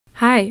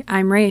Hi,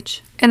 I'm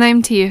Rach. And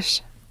I'm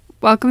Tish.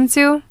 Welcome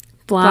to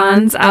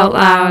Blondes Out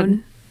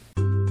Loud.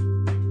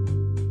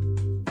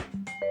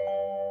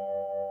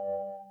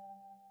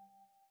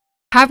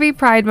 Happy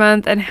Pride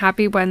Month and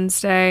happy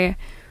Wednesday.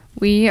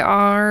 We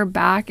are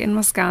back in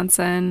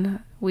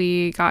Wisconsin.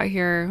 We got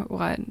here,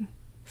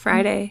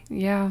 Friday.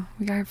 Yeah,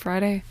 we got here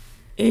Friday.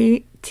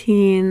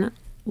 18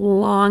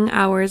 long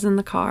hours in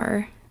the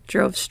car.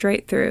 Drove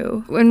straight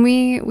through. When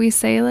we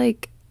say,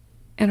 like,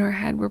 in our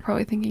head, we're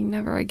probably thinking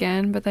never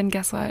again. But then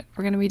guess what?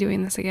 We're going to be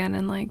doing this again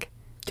in, like,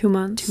 2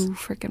 months. 2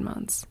 freaking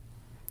months.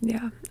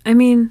 Yeah. I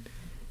mean,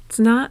 it's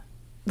not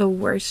the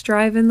worst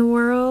drive in the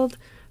world,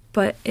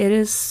 but it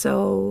is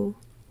so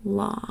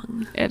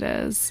long. It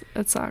is.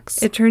 It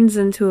sucks. It turns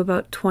into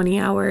about 20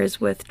 hours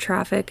with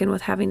traffic and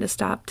with having to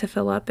stop to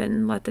fill up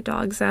and let the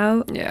dogs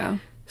out. Yeah.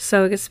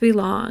 So it gets to be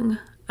long.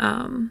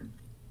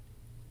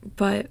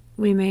 But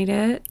we made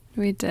it.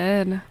 We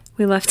did.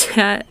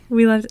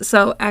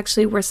 So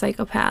actually we're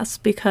psychopaths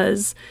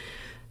because,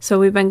 so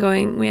we've been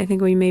going, I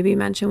think we maybe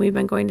mentioned we've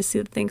been going to see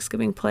the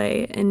Thanksgiving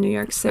play in New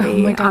York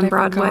City on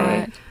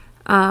Broadway.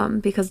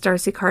 Because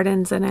Darcy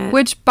Carden's in it.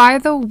 Which, by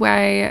the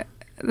way,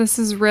 this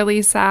is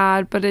really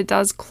sad, but it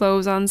does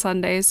close on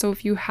Sunday. So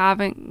if you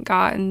haven't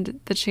gotten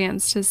the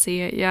chance to see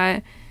it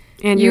yet,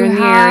 and you're in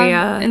the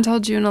area until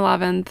June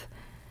 11th.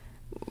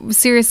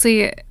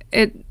 Seriously,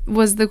 it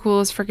was the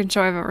coolest freaking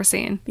show I've ever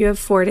seen. You have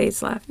 4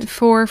 days left.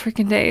 4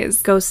 freaking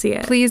days. Go see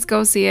it. Please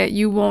go see it.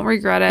 You won't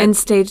regret it. And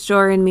stage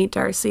door and meet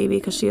Darcy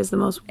because she is the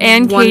most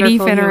and wonderful Katie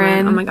Finneran.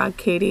 Human. Oh my God,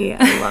 Katie.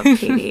 I love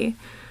Katie.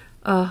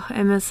 Oh,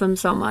 I miss them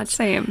so much.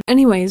 Same.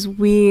 Anyways,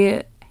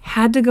 we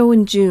had to go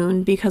in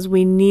June because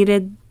we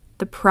needed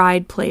the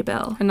Pride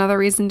playbill. Another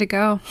reason to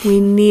go.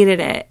 We needed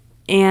it.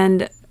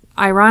 And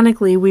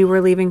ironically, we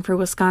were leaving for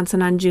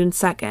Wisconsin on June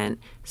 2nd.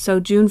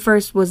 So June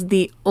 1st was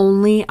the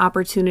only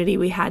opportunity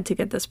we had to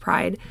get this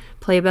Pride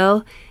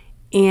playbill.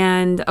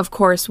 And of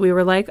course, we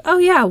were like, oh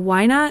yeah,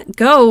 why not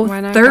go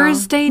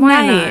Thursday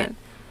night?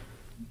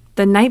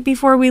 The night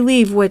before we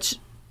leave, which,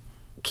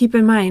 keep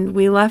in mind,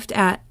 we left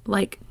at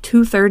like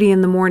 2:30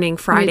 in the morning,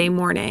 Friday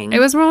morning. It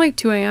was more like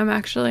 2 a.m.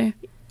 actually.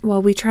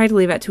 Well, we tried to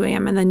leave at 2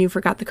 a.m. and then you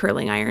forgot the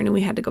curling iron and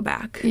we had to go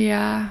back.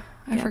 Yeah,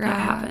 I forgot. That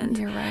happened.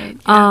 You're right.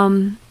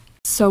 Yeah.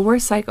 So we're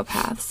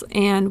psychopaths,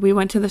 and we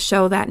went to the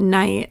show that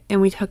night,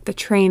 and we took the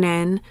train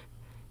in,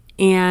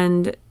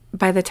 and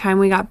by the time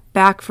we got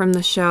back from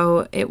the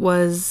show, it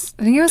was,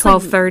 I think it was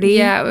 12:30.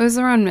 Yeah, it was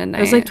around midnight.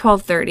 It was like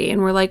 12:30,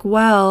 and we're like,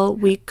 well,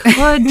 we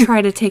could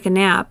try to take a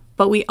nap,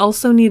 but we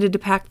also needed to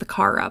pack the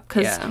car up,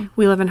 because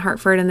we live in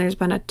Hartford, and there's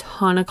been a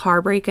ton of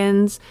car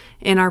break-ins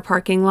in our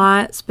parking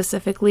lot,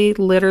 specifically,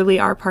 literally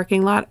our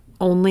parking lot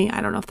only. I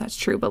don't know if that's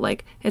true, but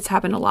like it's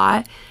happened a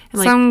lot.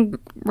 And some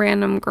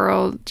random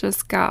girl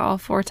just got all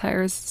 4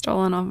 tires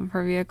stolen off of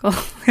her vehicle.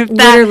 If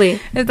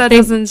that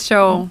doesn't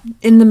show.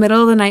 In the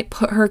middle of the night,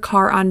 put her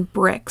car on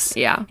bricks.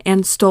 Yeah.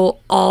 And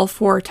stole all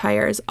 4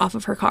 tires off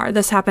of her car.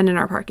 This happened in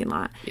our parking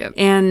lot. Yep.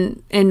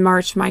 And in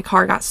March, my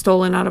car got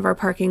stolen out of our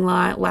parking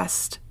lot.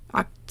 Last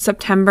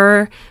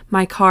September,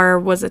 my car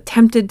was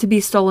attempted to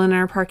be stolen in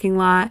our parking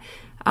lot.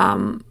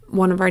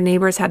 One of our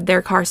neighbors had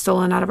their car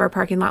stolen out of our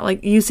parking lot.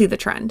 Like, you see the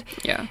trend.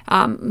 Yeah.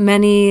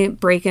 Many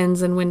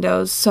break-ins and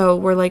windows. So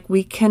we're like,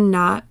 we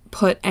cannot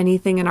put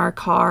anything in our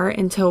car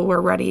until we're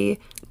ready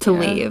to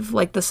leave.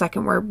 Like, the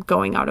second we're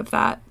going out of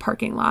that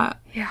parking lot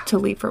to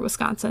leave for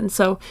Wisconsin.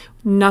 So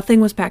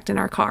nothing was packed in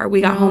our car.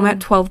 We got home at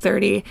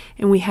 12:30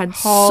 and we had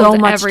so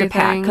much to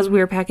pack because we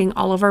were packing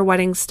all of our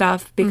wedding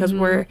stuff because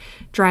we're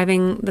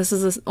driving. This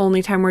is the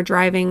only time we're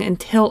driving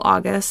until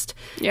August.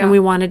 Yeah. And we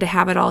wanted to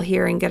have it all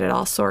here and get it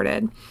all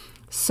sorted.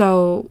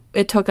 So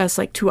it took us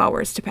like 2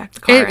 hours to pack the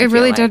car. It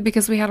really did,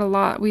 because we had a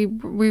lot. We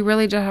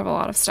really did have a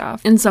lot of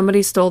stuff. And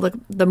somebody stole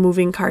the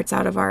moving carts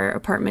out of our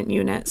apartment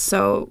unit,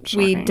 so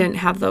we didn't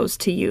have those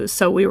to use.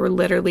 So we were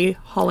literally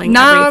hauling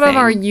everything. Not out of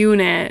our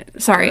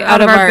unit. Sorry, out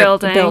of our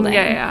building.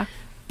 Yeah.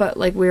 But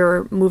like we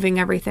were moving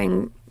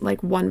everything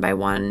like one by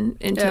one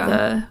into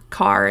the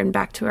car and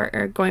back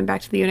to going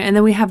back to the unit. And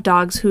then we have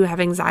dogs who have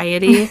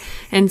anxiety.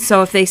 And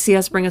so if they see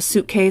us bring a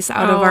suitcase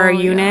out of our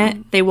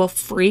unit, they will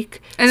freak.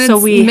 And so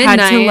it's we midnight.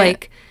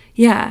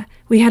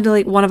 had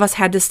to one of us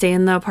had to stay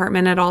in the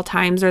apartment at all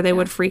times or they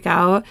would freak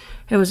out.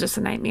 It was just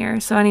a nightmare.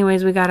 So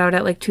anyways, we got out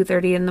at like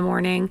 2:30 in the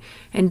morning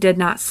and did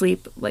not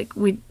sleep. Like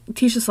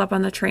Tisha slept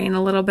on the train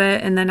a little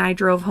bit, and then I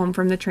drove home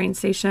from the train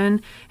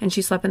station and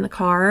she slept in the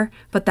car,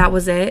 but that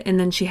was it. And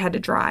then she had to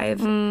drive.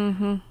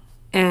 Mm-hmm.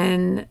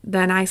 And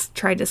then I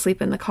tried to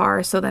sleep in the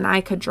car so then I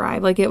could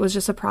drive. Like, it was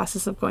just a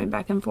process of going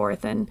back and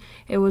forth, and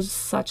it was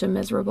such a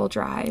miserable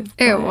drive.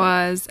 It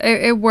was.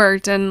 It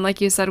worked, and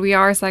like you said, we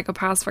are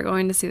psychopaths for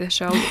going to see the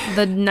show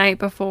the night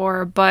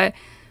before, but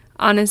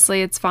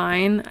honestly, it's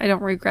fine. I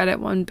don't regret it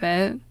one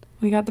bit.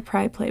 We got the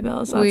Pride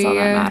playbills. That's all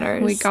that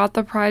matters. We got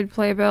the Pride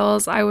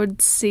playbills. I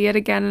would see it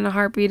again in a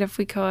heartbeat if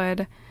we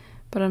could.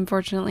 But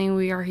unfortunately,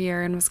 we are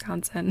here in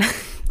Wisconsin.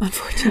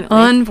 Unfortunately.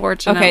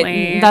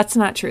 Okay, that's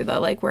not true, though.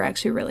 Like, we're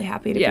actually really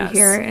happy to be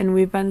here, and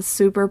we've been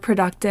super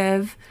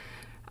productive.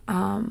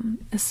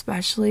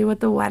 especially with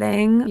the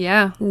wedding.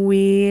 Yeah.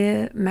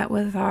 We met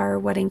with our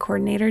wedding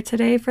coordinator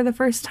today for the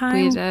first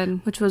time. We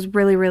did. Which was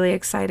really, really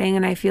exciting.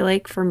 And I feel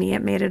like for me,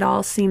 it made it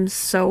all seem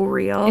so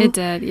real. It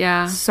did,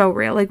 yeah. So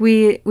real. Like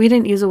we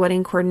didn't use a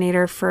wedding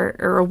coordinator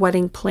or a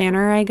wedding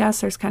planner, I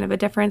guess. There's kind of a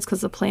difference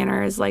because the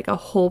planner is like the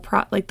whole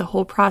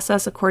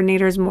process. A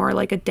coordinator is more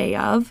like a day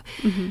of.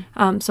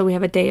 Mm-hmm. So we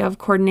have a day of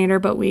coordinator,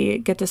 but we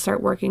get to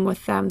start working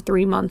with them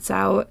 3 months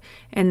out.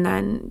 And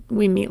then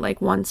we meet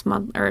like once a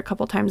month or a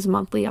couple times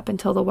monthly up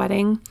until the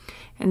wedding,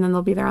 and then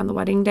they'll be there on the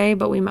wedding day.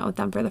 But we met with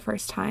them for the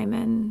first time,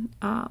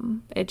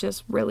 and it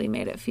just really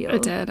made it feel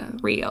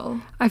real.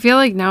 I feel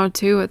like now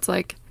too, it's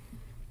like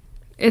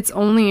it's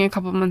only a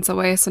couple months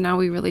away, so now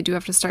we really do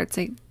have to start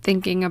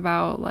thinking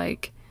about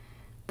like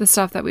the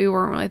stuff that we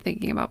weren't really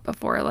thinking about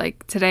before.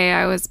 Like today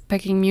I was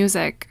picking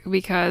music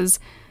because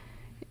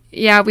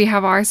yeah, we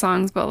have our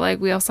songs, but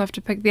like we also have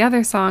to pick the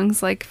other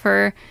songs like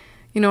for,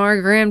 you know, our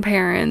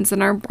grandparents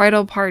and our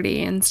bridal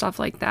party and stuff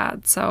like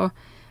that. So,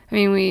 I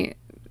mean,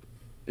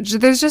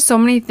 there's just so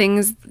many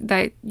things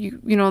that you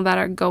know,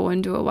 that go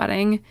into a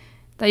wedding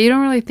that you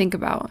don't really think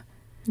about.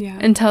 Yeah.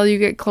 Until you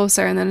get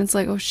closer, and then it's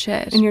like, oh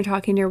shit. And you're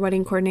talking to your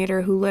wedding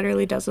coordinator who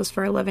literally does this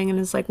for a living and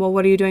is like, well,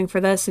 what are you doing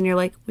for this? And you're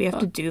like, we have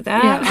to do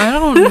that? Yeah, I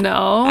don't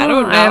know.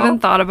 I haven't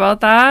thought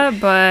about that,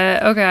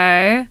 but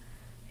okay.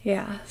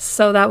 Yeah.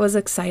 So that was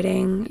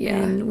exciting. Yeah.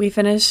 And we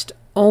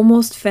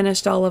almost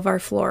finished all of our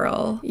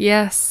floral.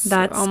 Yes.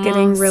 That's almost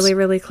getting really,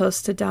 really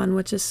close to done,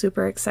 which is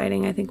super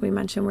exciting. I think we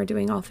mentioned we're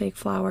doing all fake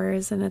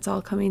flowers and it's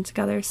all coming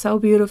together so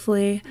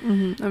beautifully.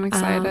 Mm-hmm. I'm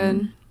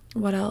excited.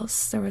 What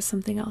else? There was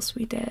something else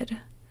we did.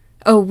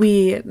 Oh,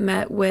 we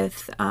met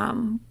with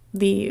one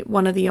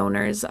of the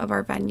owners of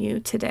our venue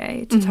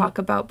today to talk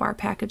about bar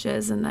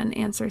packages and then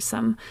answer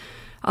some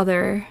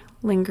other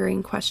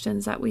lingering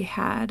questions that we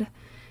had.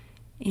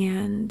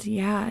 And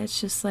yeah, it's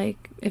just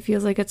like, it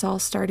feels like it's all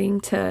starting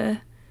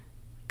to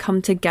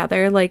come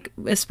together, like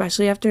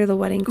especially after the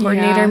wedding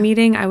coordinator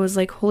meeting. I was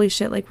like, holy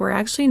shit, like we're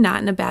actually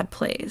not in a bad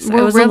place.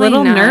 I was really a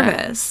little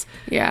nervous.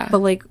 Yeah. But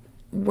like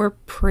we're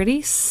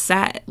pretty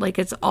set. Like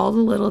it's all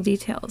the little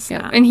details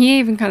now. And he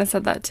even kind of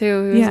said that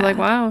too. He was like,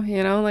 wow,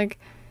 you know, like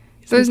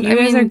you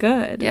guys are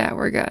good. Yeah,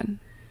 we're good.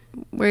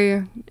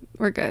 We're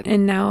good.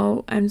 And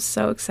now I'm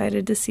so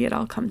excited to see it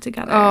all come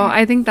together. Oh,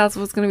 I think that's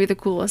what's going to be the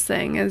coolest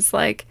thing is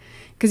like,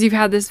 because you've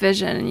had this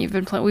vision and we've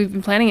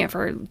been planning it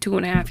for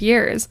 2.5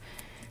 years.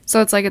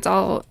 So it's like it's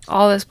all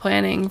this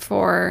planning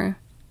for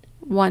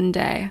one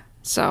day.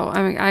 So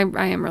I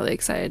am really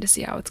excited to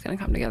see how it's going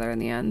to come together in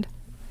the end.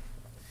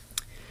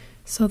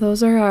 So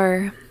those are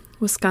our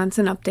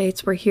Wisconsin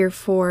updates. We're here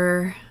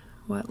for,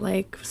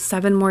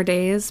 7 more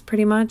days,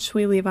 pretty much.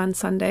 We leave on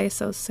Sunday,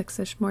 so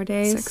 6-ish more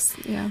days.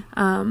 6, yeah.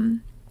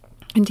 And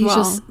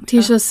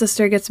Tisha's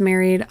sister gets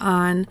married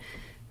on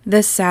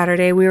this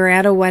Saturday. We were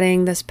at a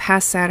wedding this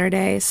past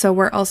Saturday, so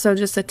we're also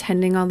just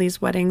attending all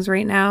these weddings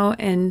right now.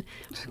 And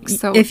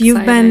so if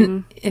you've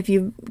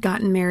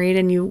gotten married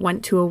and you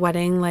went to a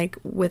wedding like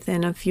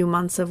within a few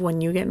months of when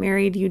you get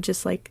married, you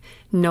just like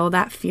know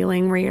that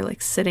feeling where you're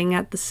like sitting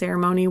at the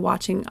ceremony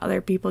watching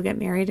other people get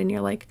married and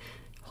you're like,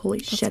 holy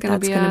shit,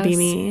 that's gonna be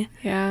me.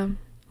 Yeah.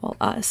 Well,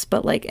 us,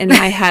 but like in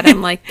my head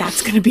I'm like,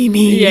 that's gonna be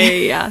me.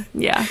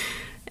 Yeah.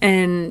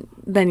 And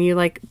then you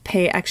like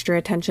pay extra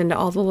attention to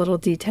all the little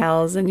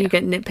details and you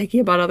get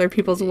nitpicky about other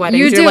people's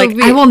weddings. You're like,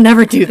 I will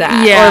never do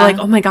that. Yeah. Or like,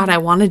 oh my God, I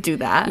want to do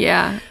that.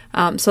 Yeah.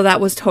 So that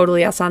was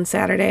totally us on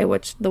Saturday,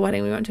 which the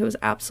wedding we went to was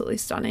absolutely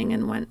stunning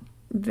and went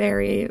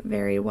very,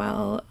 very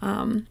well.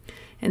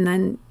 And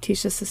then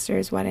Tisha's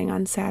sister's wedding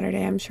on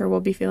Saturday, I'm sure we'll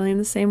be feeling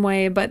the same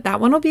way. But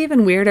that one will be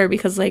even weirder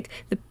because like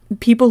the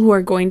people who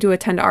are going to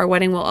attend our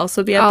wedding will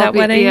also be at that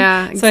wedding.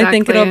 Yeah, exactly. So I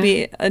think it'll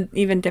be an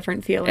even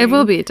different feeling. It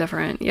will be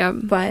different, yep.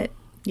 But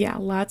yeah,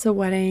 lots of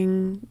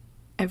wedding,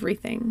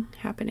 everything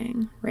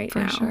happening right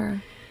now. For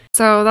sure.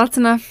 So that's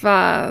enough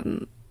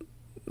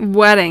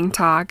wedding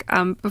talk.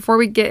 Before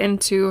we get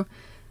into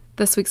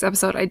this week's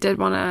episode, I did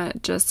want to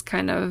just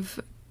kind of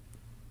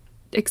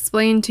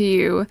explain to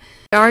you,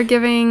 we are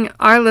giving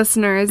our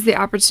listeners the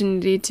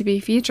opportunity to be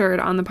featured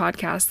on the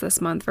podcast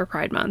this month for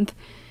Pride Month.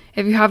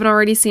 If you haven't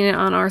already seen it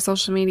on our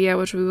social media,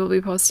 which we will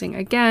be posting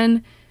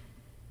again,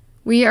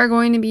 we are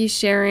going to be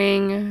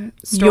sharing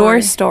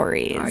your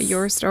stories.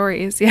 Your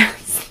stories,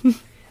 yes.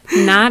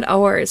 Not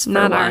ours.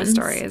 Not our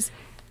stories.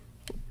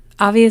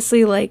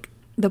 Obviously, like,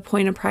 the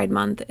point of Pride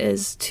Month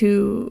is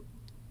to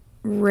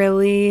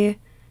really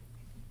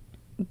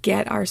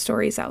get our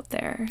stories out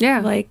there. Yeah.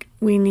 Like,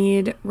 we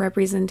need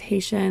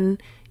representation.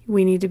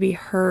 We need to be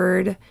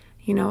heard.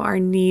 You know, our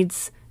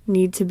needs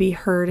need to be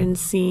heard and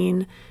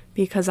seen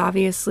because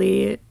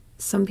obviously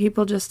some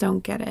people just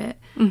don't get it.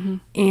 Mm-hmm.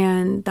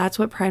 And that's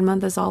what Pride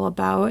Month is all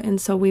about. And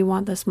so we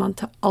want this month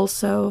to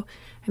also,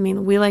 I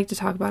mean, we like to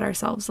talk about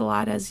ourselves a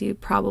lot, as you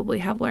probably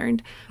have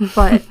learned,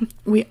 but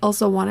we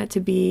also want it to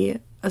be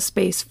a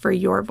space for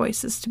your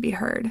voices to be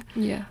heard.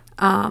 Yeah.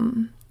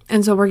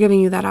 And so we're giving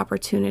you that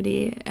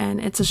opportunity, and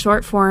it's a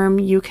short form.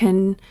 You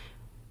can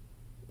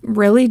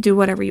really do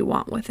whatever you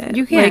want with it.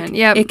 You can,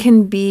 Like, it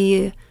can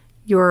be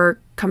your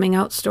coming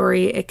out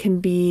story. It can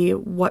be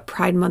what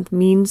Pride Month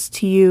means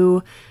to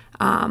you.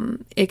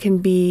 It can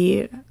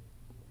be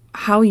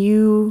how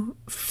you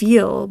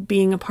feel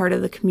being a part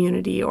of the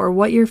community, or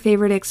what your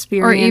favorite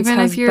experience has been.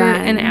 Or even if you're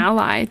an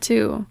ally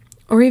too.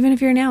 Or even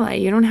if you're an ally.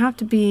 You don't have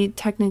to be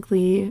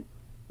technically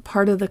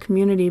part of the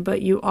community,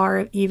 but you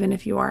are, even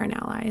if you are an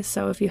ally.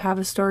 So if you have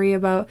a story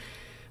about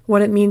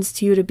what it means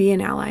to you to be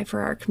an ally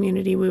for our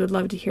community, we would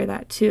love to hear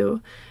that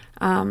too.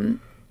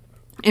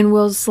 And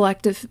we'll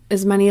select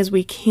as many as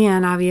we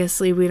can.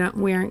 Obviously, we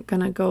aren't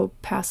going to go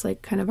past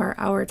like kind of our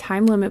hour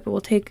time limit, but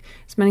we'll take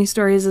as many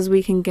stories as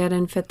we can get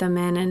and fit them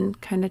in, and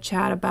kind of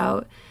chat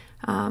about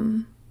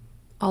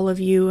all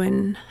of you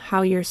and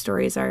how your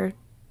stories are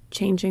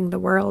changing the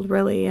world,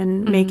 really,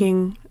 and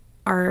making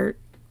our,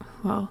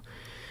 well,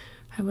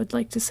 I would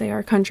like to say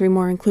our country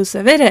more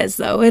inclusive. It is,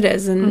 though. It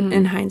is. And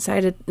in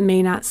hindsight, it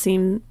may not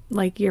seem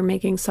like you're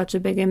making such a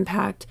big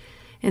impact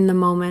in the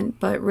moment,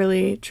 but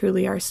really,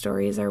 truly, our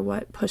stories are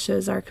what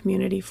pushes our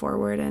community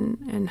forward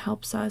and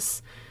helps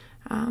us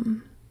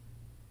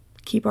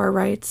keep our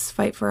rights,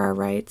 fight for our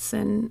rights,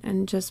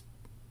 and just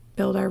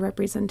build our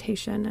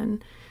representation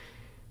and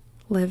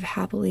live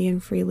happily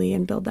and freely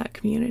and build that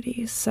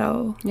community.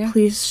 So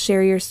please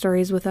share your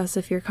stories with us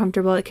if you're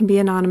comfortable. It can be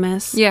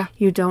anonymous. Yeah.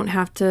 You don't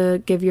have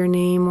to give your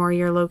name or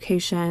your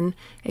location.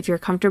 If you're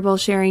comfortable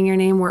sharing your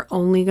name, we're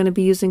only going to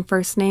be using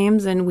first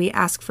names, and we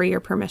ask for your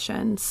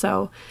permission.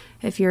 So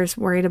if you're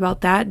worried about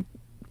that,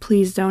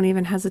 please don't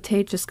even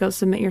hesitate. Just go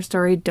submit your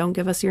story. Don't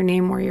give us your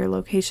name or your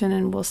location,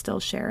 and we'll still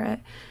share it.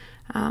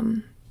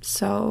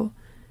 So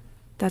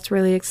that's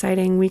really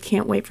exciting. We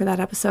can't wait for that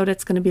episode.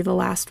 It's going to be the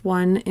last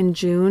one in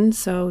June.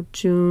 So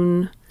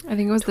June, I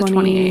think it was the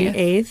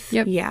 28th.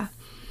 Yep. Yeah.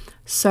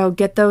 So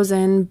get those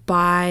in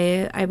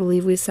by, I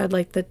believe we said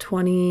like the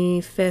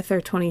 25th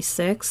or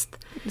 26th.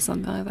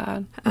 Something like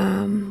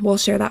that. We'll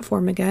share that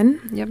form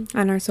again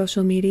on our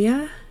social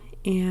media.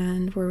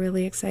 And we're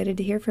really excited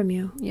to hear from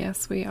you.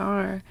 Yes, we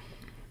are.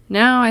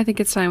 Now I think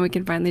it's time we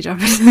can finally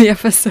jump into the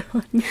episode.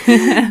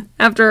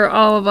 After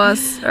all of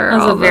us, that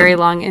was a very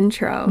long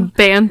intro.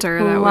 Banter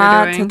that we're doing. A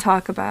lot to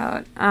talk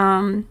about.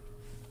 I'm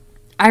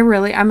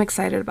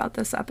excited about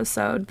this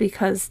episode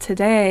because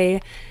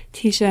today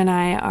Tisha and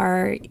I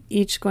are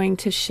each going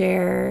to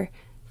share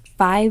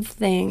 5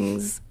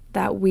 things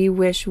that we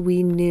wish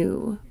we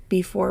knew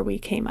before we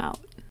came out.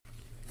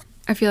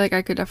 I feel like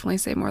I could definitely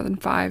say more than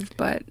 5,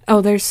 but...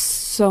 Oh, there's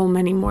so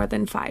many more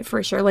than 5,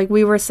 for sure. Like,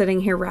 we were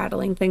sitting here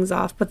rattling things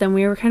off, but then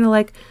we were kind of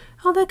like,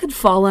 oh, that could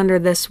fall under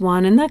this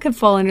one, and that could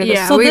fall under this.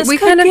 Yeah, so we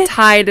kind of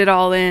tied it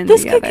all in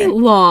This together. could get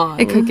long.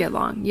 It could get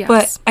long, yes.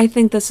 But I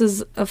think this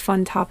is a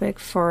fun topic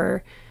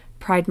for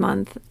Pride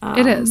Month.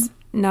 It is.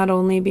 Not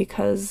only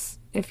because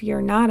if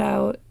you're not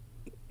out,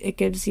 it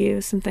gives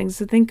you some things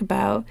to think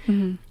about,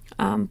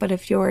 but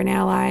if you're an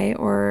ally,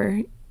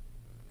 or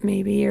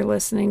maybe you're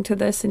listening to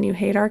this and you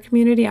hate our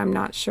community, I'm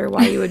not sure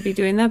why you would be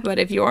doing that, but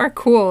if you are,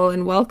 cool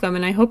and welcome,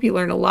 and I hope you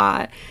learn a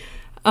lot.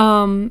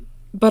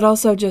 But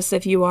also just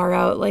if you are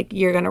out, like,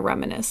 you're going to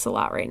reminisce a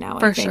lot right now,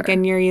 I think. Sure.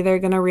 And you're either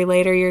going to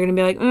relate or you're going to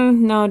be like,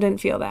 no,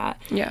 didn't feel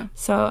that. Yeah.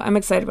 So I'm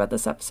excited about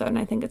this episode, and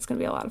I think it's going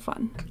to be a lot of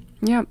fun.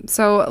 Yeah.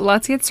 So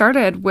let's get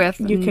started with...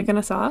 You kicking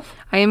us off?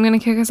 I am going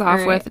to kick us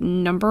off with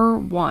number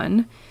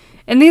 1.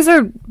 And these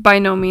are by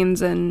no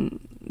means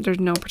there's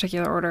no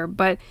particular order,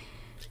 but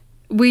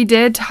we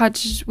did talk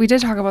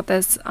about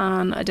this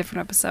on a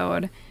different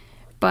episode.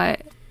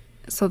 But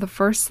so the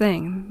first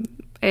thing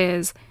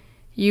is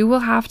you will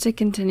have to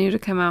continue to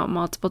come out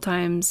multiple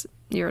times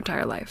your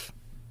entire life.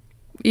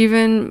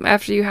 Even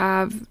after you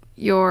have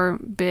your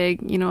big,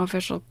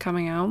 official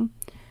coming out,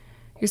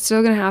 you're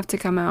still going to have to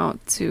come out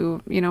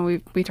to,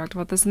 we talked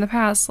about this in the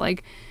past,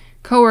 like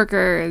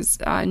coworkers,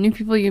 new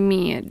people you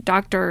meet,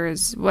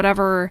 doctors,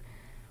 whatever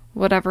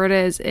it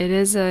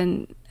is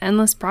an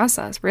endless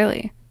process,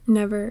 really.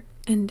 Never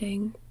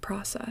ending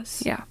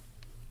process. Yeah.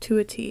 To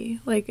a T.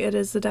 Like, it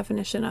is the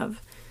definition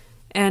of.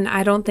 And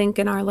I don't think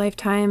in our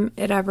lifetime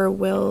it ever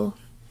will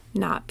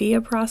not be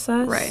a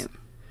process. Right.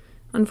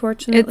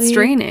 Unfortunately. It's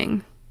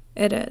draining.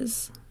 It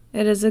is.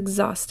 It is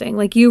exhausting.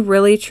 Like, you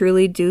really,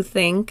 truly do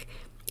think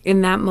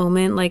in that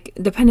moment, like,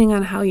 depending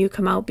on how you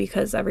come out,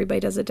 because everybody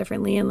does it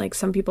differently, and, like,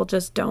 some people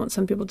just don't.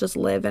 Some people just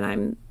live,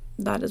 and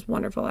that is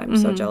wonderful. I'm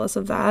so jealous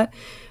of that.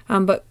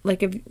 But,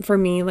 like, for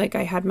me, like,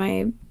 I had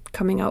my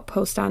coming out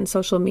post on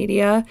social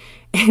media,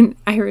 and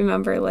I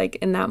remember, like,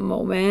 in that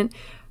moment,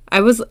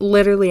 I was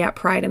literally at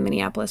Pride in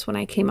Minneapolis when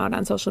I came out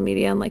on social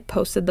media and, like,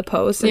 posted the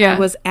post, and I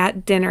was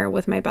at dinner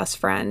with my best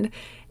friend,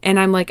 and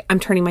I'm like, I'm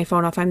turning my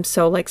phone off. I'm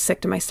so, like,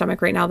 sick to my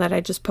stomach right now that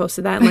I just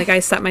posted that, and, like, I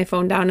set my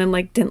phone down and,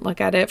 like, didn't look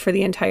at it for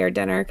the entire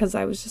dinner because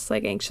I was just,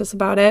 like, anxious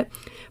about it.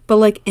 But,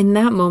 like, in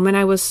that moment,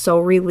 I was so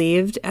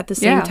relieved at the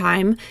same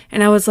time,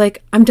 and I was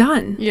like, I'm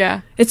done.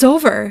 Yeah. It's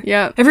over.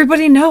 Yeah.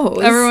 Everybody knows.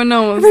 Everyone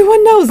knows.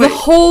 Everyone knows. The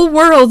whole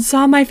world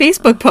saw my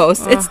Facebook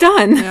post. It's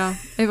done. Yeah.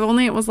 If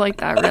only it was like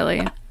that,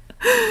 really.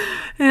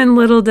 And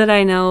little did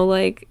I know,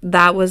 like,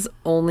 that was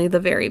only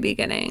the very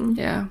beginning.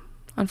 Yeah,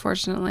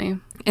 unfortunately.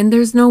 And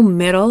there's no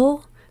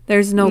middle.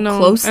 There's no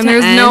close and to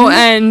there's end. no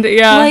end.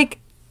 Yeah. Like,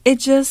 it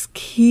just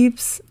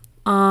keeps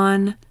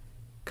on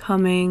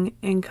coming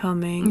and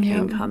coming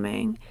and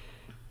coming.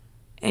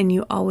 And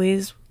you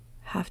always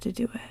have to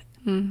do it.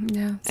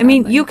 Yeah. Sadly. I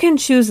mean, you can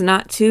choose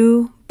not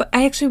to, but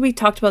we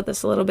talked about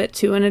this a little bit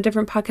too in a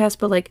different podcast,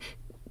 but like,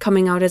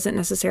 coming out isn't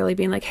necessarily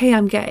being like, hey,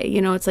 I'm gay.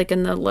 You know, it's like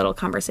in the little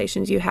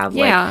conversations you have,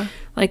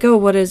 like, oh,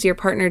 what does your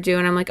partner do?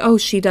 And I'm like, oh,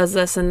 she does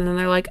this. And then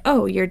they're like,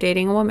 oh, you're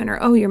dating a woman, or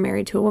oh, you're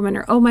married to a woman,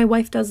 or oh, my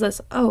wife does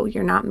this. Oh,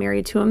 you're not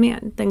married to a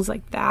man. Things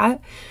like that.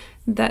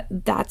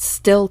 That's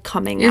still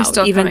coming out,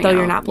 even though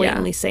you're not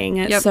blatantly saying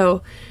it. Yep.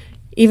 So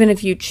even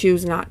if you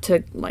choose not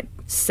to like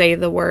say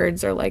the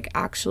words or like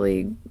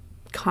actually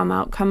come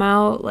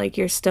out, like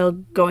you're still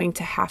going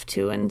to have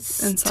to, and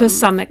to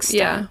some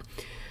extent.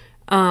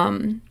 Yeah.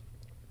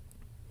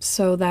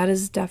 So that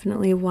is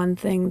definitely one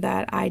thing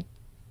that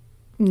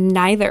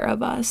neither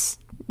of us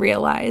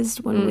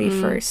realized when we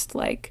first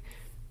like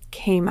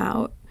came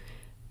out.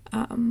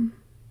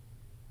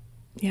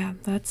 Yeah,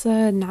 that's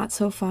a not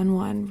so fun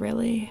one,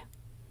 really.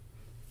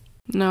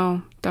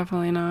 No,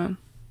 definitely not.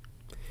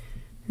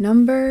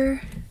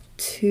 Number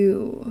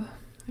 2.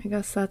 I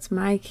guess that's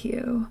my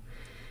cue.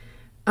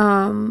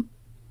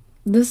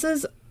 This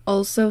is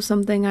also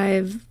something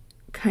I've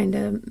kind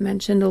of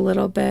mentioned a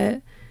little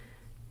bit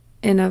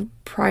in a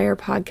prior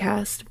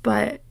podcast,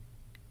 but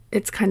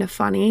it's kind of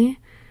funny,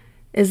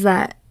 is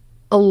that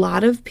a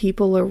lot of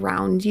people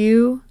around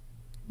you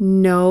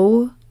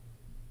know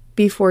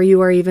before you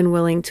are even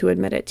willing to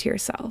admit it to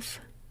yourself.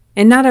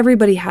 And not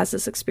everybody has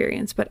this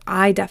experience, but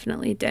I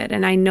definitely did.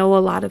 And I know a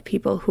lot of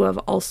people who have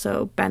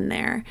also been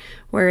there,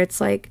 where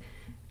it's like,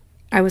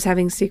 I was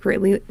having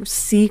secret,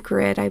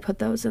 I put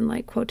those in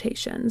like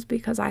quotations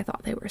because I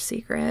thought they were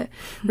secret,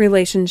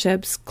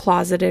 relationships,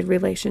 closeted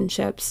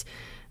relationships,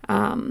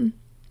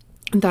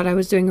 thought I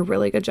was doing a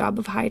really good job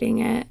of hiding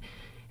it.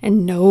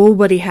 And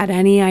nobody had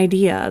any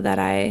idea that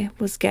I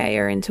was gay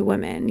or into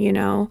women, you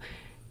know?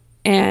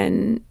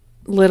 And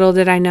little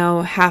did I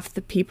know, half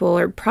the people,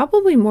 or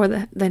probably more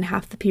than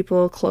half the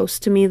people close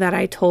to me that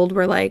I told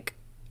were like,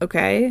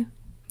 okay,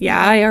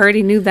 yeah, I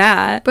already knew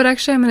that. But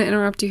actually, I'm going to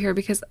interrupt you here,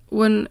 because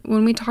when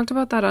we talked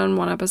about that on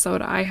one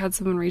episode, I had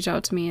someone reach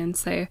out to me and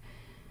say,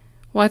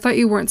 well, I thought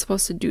you weren't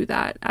supposed to do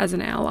that as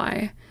an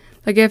ally.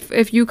 Like,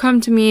 if you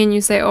come to me and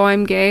you say, oh,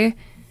 I'm gay,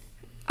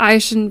 I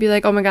shouldn't be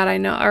like, oh my God, I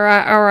know, or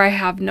I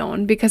have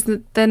known, because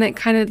then it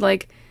kind of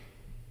like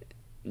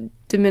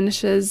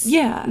diminishes,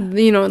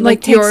 you know, like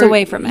takes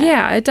away from it.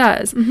 Yeah, it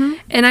does. Mm-hmm.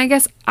 And I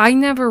guess I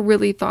never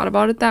really thought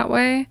about it that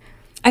way.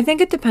 I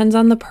think it depends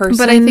on the person,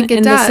 but I think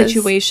it does. The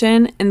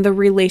situation and the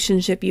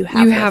relationship you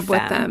have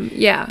with them.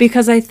 Yeah.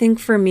 Because I think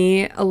for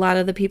me, a lot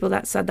of the people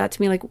that said that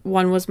to me, like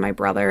one was my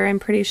brother. I'm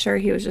pretty sure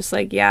he was just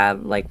like, yeah,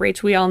 like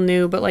Rach, we all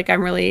knew, but like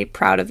I'm really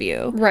proud of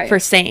you for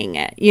saying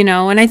it, you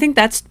know? And I think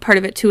that's part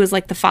of it too, is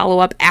like the follow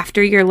up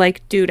after you're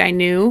like, dude, I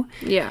knew.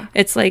 Yeah.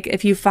 It's like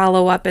if you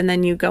follow up and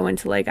then you go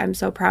into like, I'm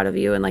so proud of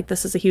you and like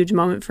this is a huge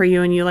moment for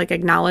you and you like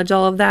acknowledge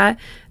all of that,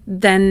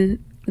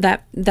 then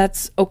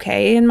that's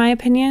okay in my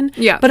opinion.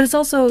 Yeah. But it's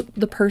also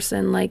the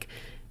person, like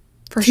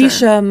for Tisha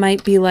sure.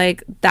 might be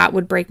like, that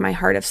would break my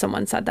heart if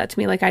someone said that to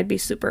me. Like I'd be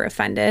super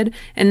offended.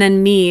 And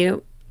then me,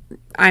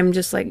 I'm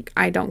just like,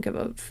 I don't give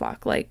a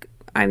fuck. Like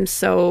I'm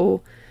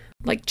so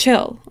like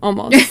chill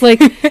almost.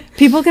 Like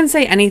people can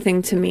say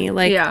anything to me.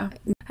 Like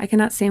I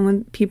cannot stand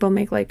when people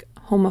make like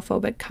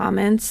homophobic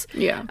comments.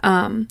 Yeah.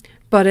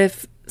 But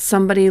if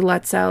somebody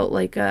lets out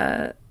like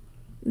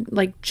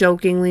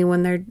jokingly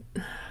when they're,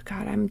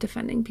 God, I'm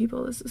defending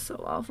people. This is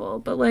so awful.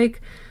 But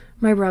like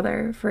my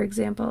brother, for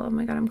example, oh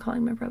my God, I'm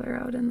calling my brother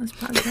out in this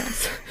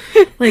podcast.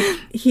 Like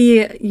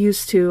he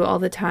used to all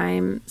the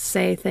time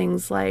say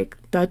things like,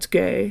 that's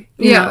gay.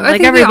 You know? I like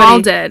think everybody, we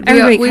all did.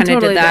 Everybody we kind of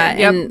totally did that.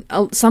 Yep.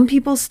 And some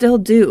people still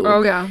do.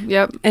 Oh yeah.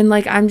 Yep. And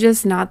like, I'm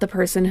just not the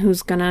person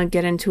who's gonna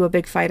get into a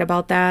big fight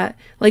about that.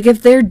 Like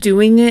if they're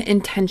doing it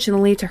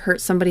intentionally to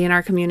hurt somebody in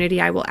our community,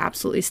 I will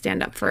absolutely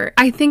stand up for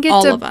I think it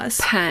all of us.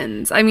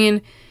 Depends. I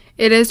mean,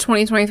 it is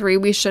 2023.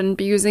 We shouldn't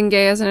be using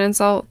gay as an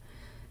insult.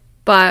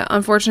 But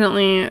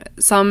unfortunately,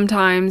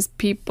 sometimes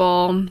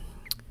people,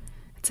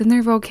 it's in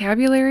their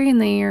vocabulary and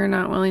they are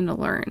not willing to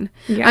learn.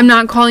 Yeah. I'm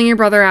not calling your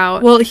brother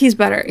out. Well, he's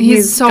better.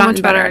 He's so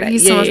much better.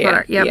 He's so much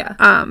better. Yep.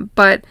 Yeah.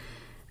 But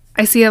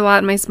I see a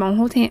lot in my small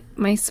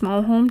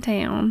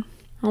hometown.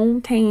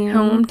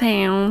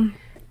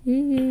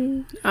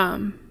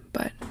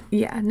 But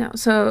yeah, no.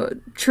 So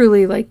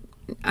truly, like,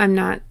 I'm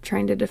not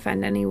trying to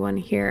defend anyone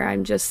here.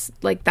 I'm just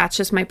like, that's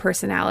just my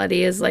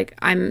personality, is like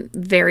I'm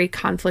very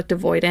conflict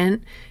avoidant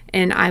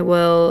and I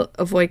will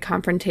avoid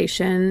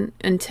confrontation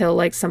until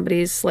like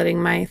somebody's slitting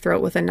my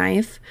throat with a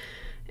knife,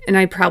 and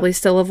I probably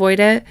still avoid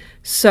it.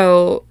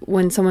 So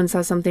when someone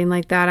says something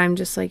like that, I'm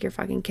just like, you're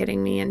fucking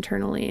kidding me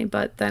internally.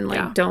 But then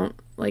like don't,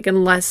 like,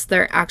 unless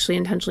they're actually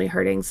intentionally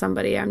hurting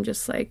somebody, I'm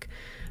just like,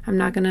 I'm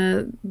not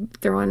gonna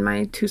throw in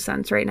my 2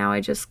 cents right now. I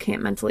just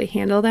can't mentally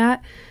handle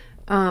that.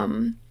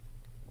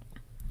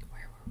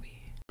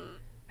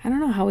 I don't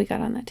know how we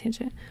got on that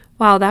tangent.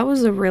 Wow, that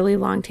was a really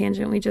long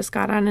tangent we just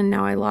got on, and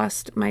now I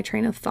lost my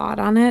train of thought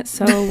on it.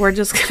 So we're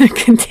just going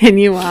to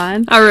continue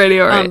on.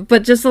 Alrighty, all right.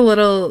 But just a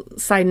little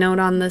side note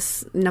on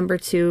this number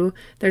 2.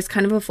 There's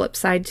kind of a flip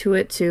side to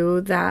it,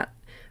 too, that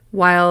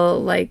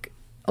while, like,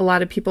 a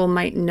lot of people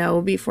might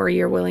know before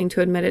you're willing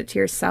to admit it to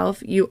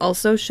yourself, you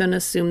also shouldn't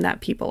assume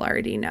that people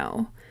already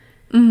know.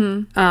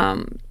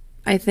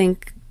 I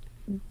think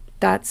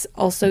that's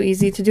also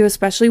easy to do,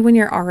 especially when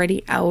you're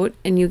already out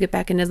and you get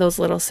back into those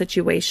little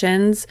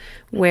situations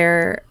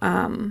where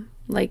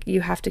like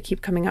you have to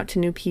keep coming out to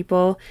new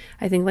people.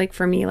 I think like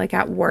for me, like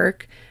at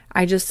work,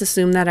 I just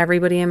assume that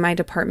everybody in my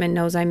department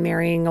knows I'm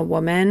marrying a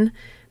woman,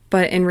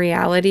 but in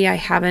reality I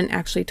haven't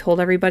actually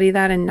told everybody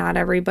that, and not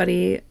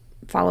everybody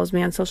follows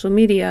me on social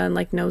media and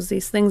like knows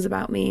these things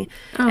about me.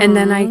 Aww. And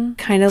then I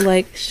kind of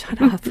like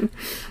shut up.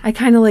 I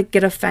kind of like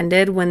get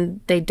offended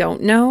when they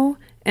don't know.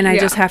 And I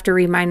just have to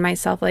remind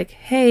myself, like,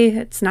 hey,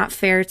 it's not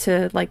fair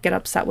to like get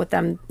upset with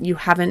them. You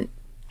haven't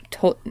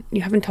told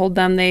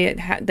them, they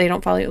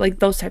don't follow you, like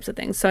those types of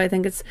things. So I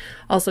think it's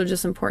also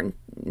just important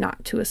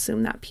not to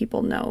assume that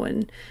people know.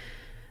 And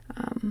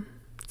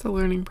it's a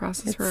learning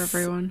process for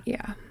everyone.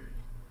 Yeah.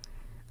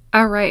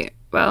 All right.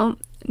 Well,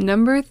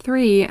 number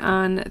 3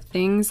 on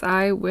things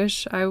I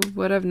wish I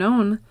would have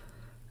known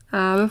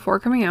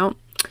before coming out,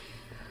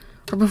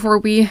 or before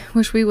we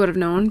wish we would have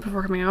known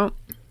before coming out,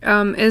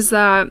 is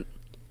that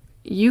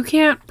you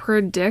can't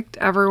predict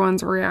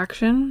everyone's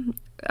reaction.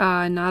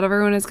 Not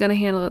everyone is going to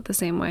handle it the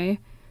same way.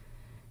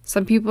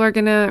 Some people are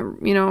going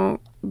to,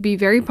 be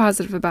very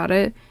positive about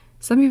it.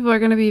 Some people are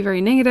going to be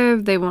very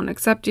negative. They won't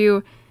accept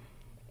you.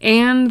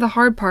 And the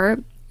hard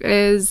part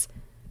is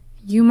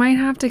you might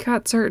have to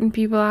cut certain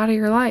people out of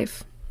your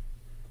life.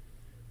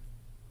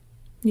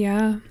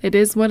 Yeah. It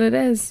is what it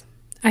is.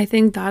 I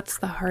think that's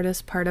the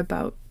hardest part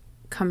about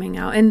coming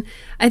out. And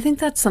I think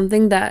that's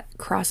something that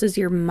crosses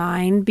your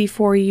mind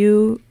before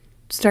you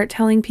start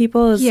telling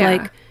people is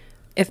like,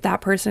 if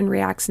that person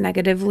reacts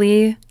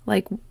negatively,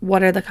 like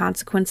what are the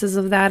consequences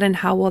of that and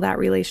how will that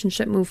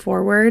relationship move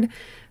forward?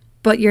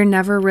 But you're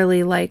never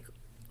really like,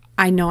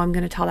 I know I'm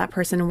going to tell that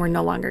person and we're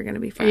no longer going to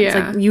be friends.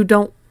 Yeah. Like you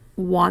don't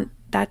want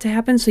that to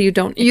happen, so you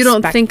don't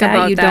think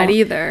about that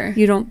either.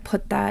 You don't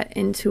put that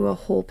into a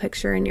whole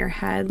picture in your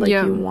head. Like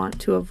you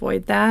want to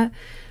avoid that.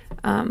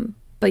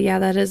 But yeah,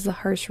 that is the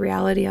harsh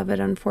reality of it,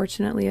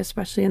 unfortunately,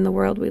 especially in the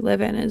world we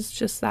live in, is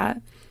just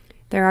that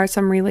there are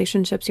some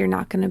relationships you're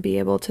not going to be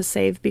able to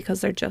save because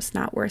they're just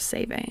not worth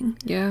saving.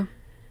 Yeah.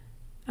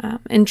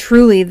 And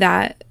truly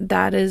that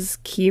is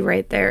key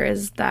right there,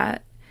 is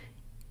that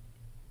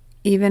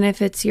even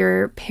if it's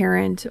your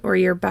parent or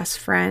your best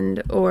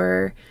friend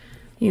or,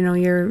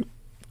 your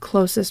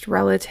closest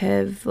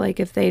relative, like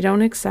if they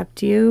don't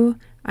accept you,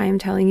 I am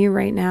telling you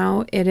right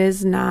now, it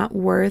is not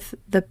worth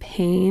the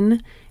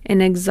pain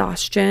and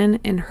exhaustion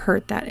and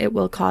hurt that it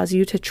will cause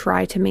you to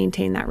try to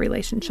maintain that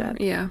relationship.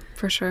 Yeah,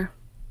 for sure.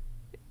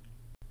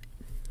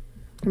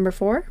 Number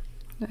 4?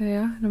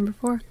 Yeah, number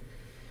 4.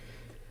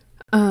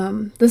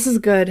 This is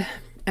good.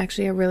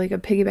 Actually, a really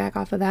good piggyback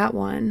off of that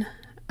one.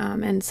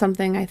 And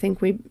something I think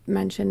we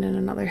mentioned in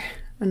another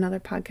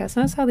podcast.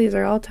 Notice how these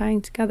are all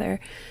tying together.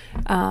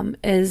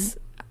 Is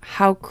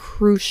how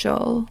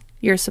crucial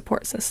your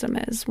support system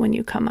is when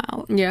you come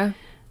out. Yeah.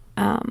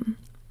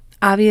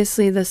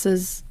 Obviously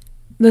this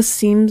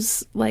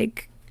seems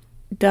like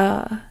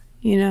duh,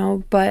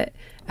 but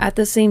at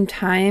the same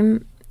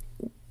time,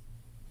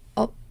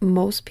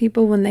 most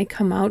people when they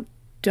come out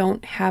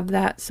don't have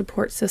that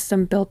support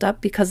system built up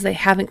because they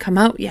haven't come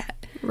out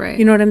yet. Right.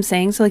 You know what I'm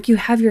saying? So like you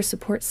have your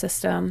support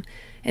system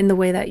in the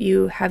way that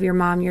you have your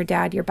mom, your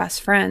dad, your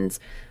best friends,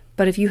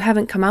 but if you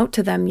haven't come out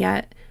to them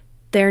yet,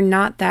 they're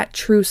not that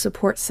true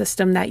support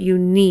system that you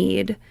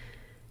need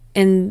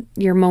in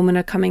your moment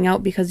of coming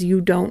out because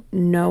you don't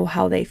know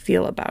how they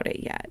feel about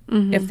it yet,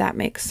 if that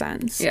makes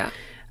sense. Yeah.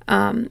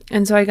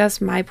 And so I guess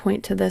my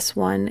point to this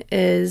one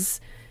is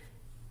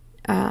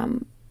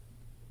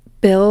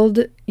build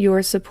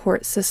your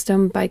support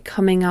system by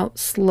coming out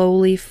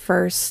slowly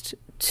first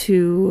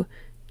to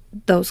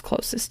those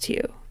closest to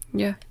you.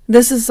 Yeah.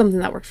 This is something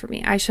that worked for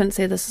me. I shouldn't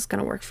say this is going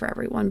to work for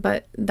everyone,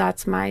 but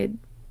that's my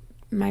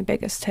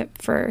biggest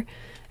tip for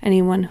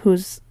anyone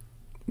who's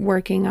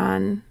working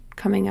on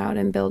coming out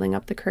and building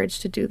up the courage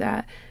to do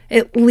that.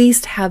 At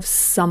least have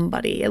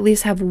somebody, at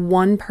least have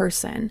one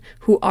person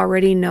who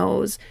already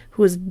knows,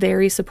 who is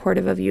very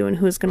supportive of you and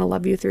who is going to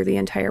love you through the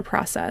entire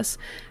process.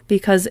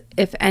 Because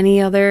if any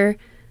other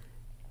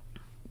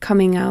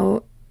coming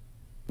out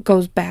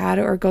goes bad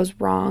or goes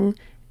wrong,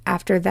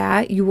 after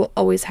that, you will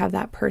always have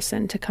that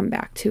person to come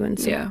back to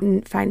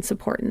and find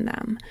support in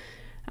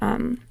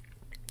them.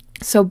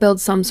 So build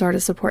some sort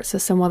of support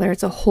system, whether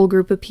it's a whole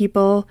group of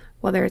people,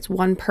 whether it's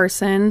one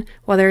person,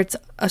 whether it's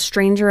a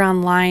stranger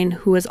online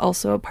who is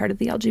also a part of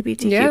the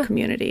LGBTQ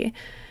community.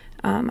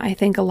 I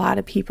think a lot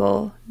of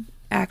people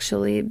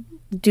actually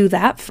do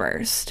that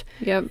first.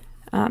 Yep.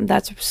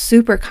 That's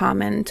super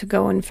common to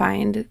go and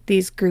find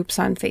these groups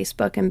on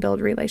Facebook and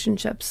build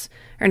relationships,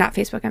 or not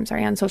Facebook, I'm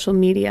sorry, on social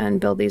media and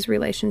build these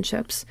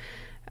relationships.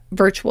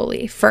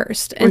 virtually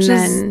first, and Which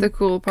then is the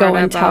cool part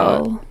about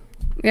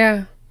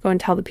go and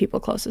tell the people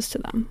closest to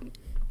them.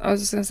 I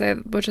was just gonna say,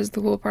 which is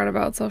the cool part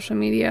about social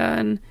media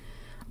and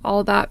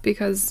all that,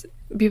 because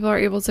people are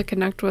able to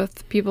connect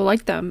with people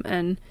like them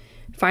and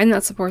find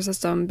that support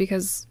system,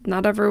 because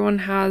not everyone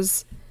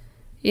has,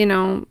 you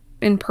know,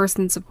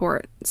 in-person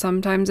support.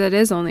 Sometimes it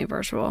is only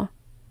virtual.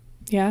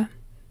 Yeah.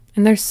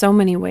 And there's so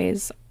many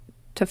ways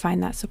to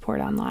find that support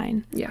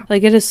online. Yeah.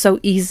 Like, it is so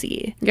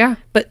easy. Yeah.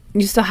 But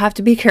you still have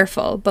to be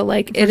careful. But,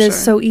 like, it is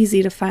so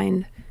easy to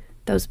find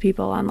those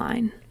people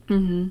online.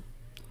 Mm-hmm.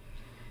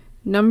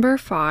 Number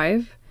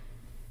 5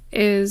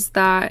 is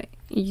that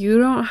you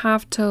don't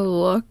have to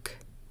look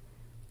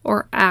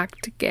or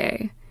act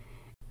gay.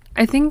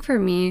 I think for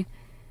me,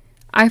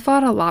 I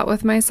fought a lot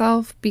with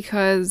myself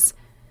because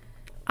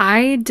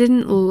I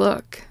didn't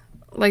look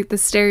like the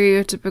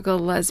stereotypical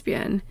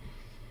lesbian.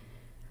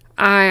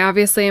 I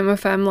obviously am a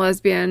femme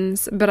lesbian,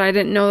 but I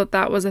didn't know that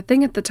that was a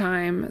thing at the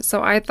time.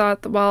 So I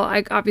thought, well,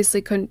 I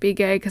obviously couldn't be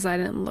gay because I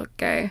didn't look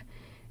gay.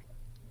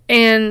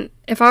 And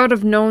if I would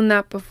have known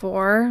that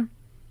before,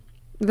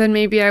 then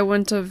maybe I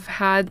wouldn't have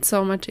had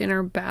so much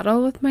inner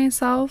battle with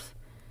myself.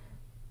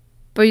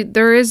 But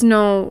there is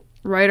no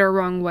right or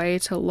wrong way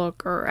to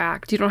look or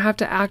act. You don't have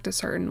to act a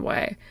certain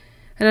way.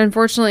 And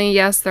unfortunately,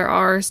 yes, there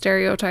are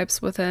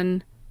stereotypes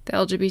within the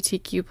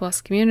LGBTQ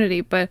plus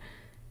community, but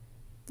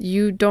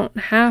you don't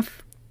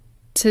have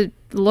to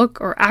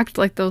look or act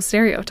like those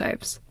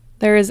stereotypes.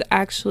 There is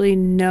actually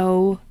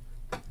no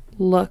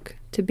look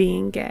to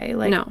being gay.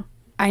 Like, no.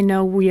 I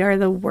know we are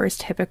the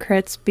worst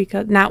hypocrites,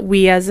 because not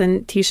we as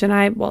in Tisha and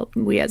I, well,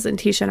 we as in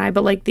Tisha and I,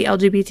 but like the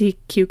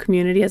LGBTQ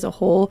community as a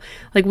whole,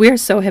 like we are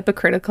so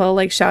hypocritical.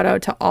 Like, shout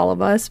out to all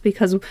of us,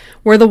 because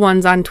we're the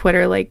ones on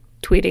Twitter like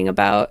tweeting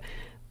about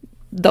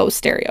those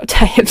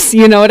stereotypes.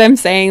 You know what I'm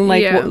saying?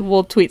 Like, yeah.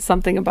 we'll tweet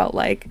something about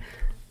like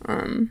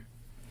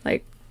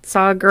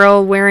saw a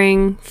girl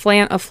wearing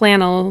a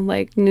flannel,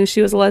 like knew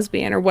she was a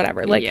lesbian or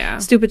whatever,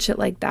 like stupid shit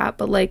like that.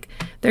 But like,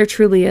 there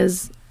truly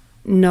is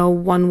no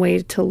one way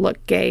to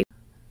look gay.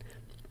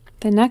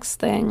 The next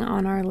thing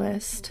on our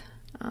list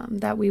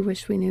that we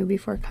wish we knew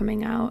before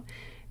coming out,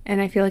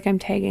 and I feel like I'm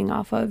tagging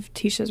off of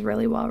Tisha's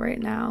really well right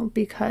now,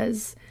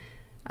 because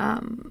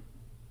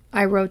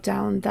I wrote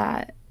down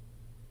that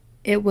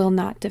it will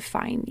not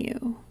define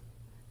you,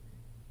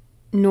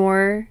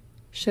 nor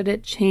should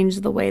it change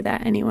the way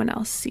that anyone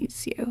else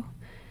sees you.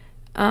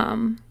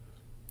 And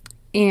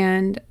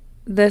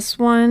this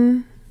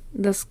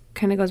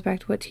kind of goes back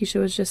to what Tisha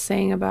was just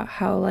saying about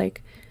how,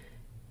 like,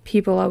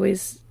 people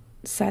always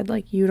said,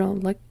 like, you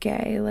don't look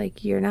gay,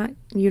 like, you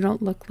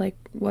don't look like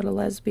what a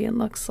lesbian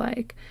looks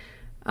like.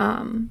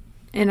 And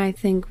I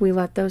think we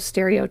let those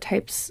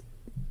stereotypes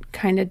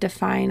kind of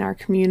define our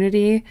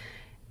community,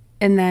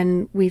 and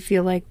then we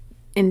feel like,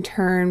 in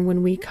turn,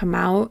 when we come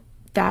out,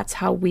 that's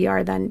how we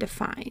are then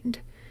defined.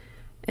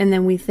 And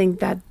then we think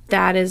that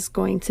that is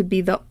going to be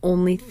the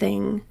only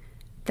thing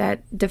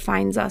that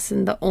defines us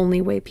and the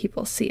only way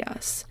people see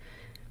us.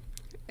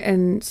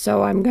 And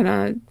so I'm going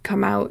to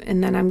come out,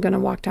 and then I'm going to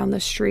walk down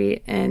the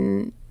street,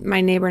 and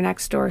my neighbor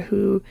next door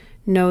who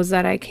knows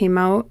that I came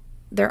out,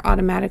 they're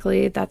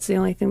automatically, that's the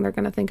only thing they're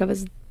going to think of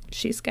is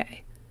she's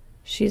gay.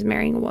 She's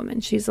marrying a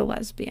woman. She's a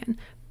lesbian.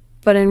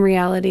 But in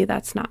reality,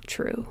 that's not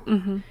true.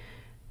 Mm-hmm.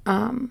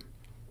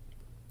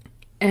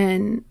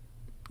 And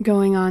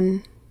going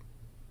on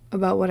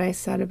about what I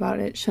said about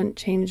it shouldn't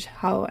change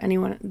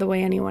the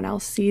way anyone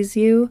else sees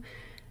you.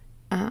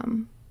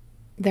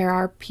 There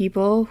are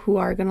people who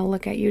are going to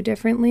look at you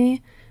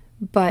differently,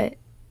 but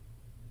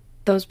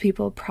those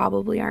people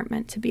probably aren't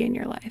meant to be in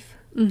your life.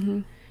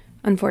 Mm-hmm.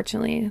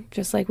 Unfortunately,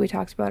 just like we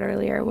talked about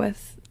earlier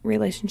with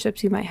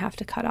relationships you might have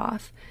to cut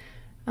off.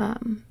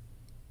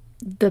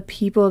 The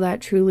people that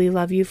truly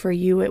love you for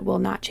you, it will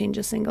not change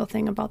a single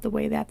thing about the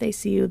way that they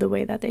see you, the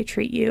way that they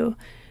treat you,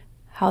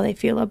 how they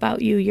feel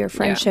about you, your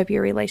friendship,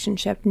 your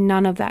relationship.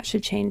 None of that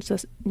should change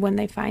when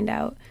they find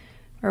out,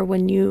 or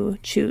when you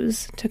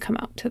choose to come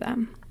out to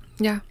them.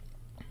 Yeah.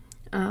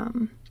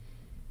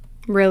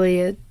 Really,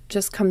 it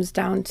just comes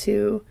down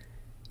to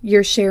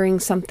you're sharing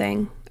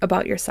something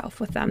about yourself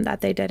with them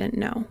that they didn't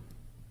know.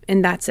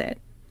 And that's it.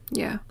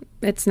 Yeah.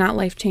 It's not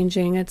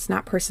life-changing. It's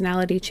not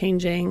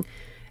personality-changing.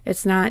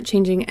 It's not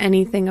changing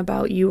anything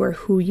about you or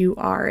who you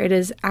are. It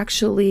is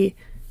actually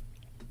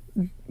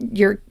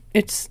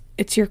it's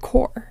your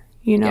core.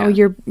 You know,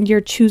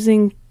 you're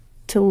choosing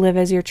to live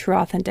as your true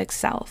authentic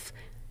self.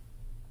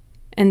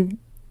 And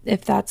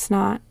if that's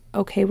not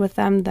okay with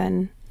them,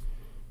 then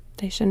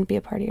they shouldn't be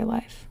a part of your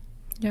life.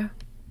 Yeah.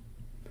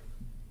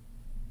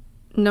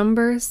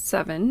 Number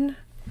 7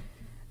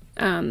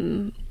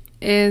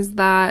 is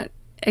that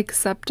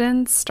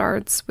acceptance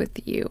starts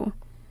with you.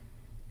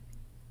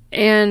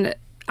 And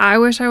I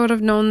wish I would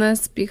have known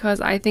this, because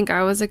I think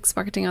I was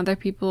expecting other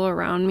people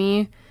around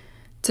me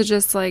to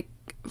just like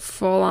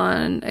full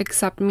on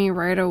accept me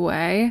right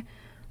away,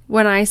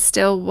 when I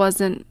still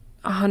wasn't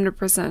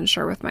 100%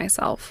 sure with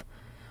myself.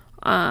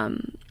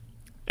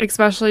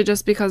 Especially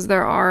just because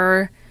there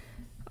are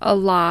a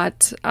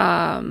lot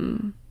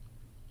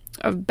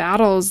of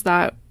battles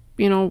that,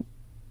 you know,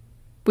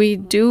 we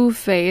do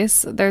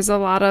face. There's a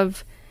lot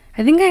of,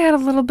 I think I had a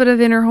little bit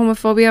of inner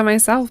homophobia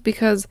myself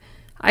because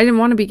I didn't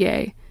want to be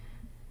gay.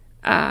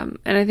 And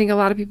I think a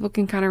lot of people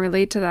can kind of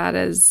relate to that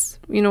as,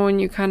 you know, when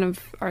you kind of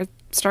are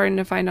starting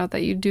to find out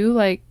that you do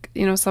like,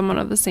 you know, someone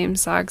of the same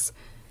sex,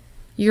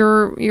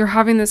 you're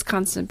having this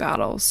constant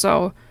battle.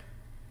 So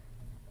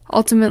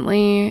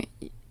ultimately,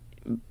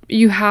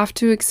 you have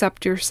to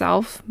accept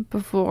yourself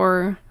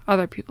before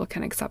other people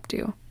can accept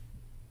you.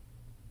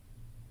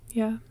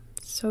 Yeah,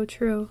 so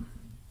true.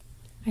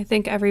 I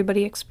think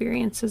everybody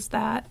experiences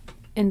that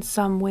in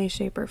some way,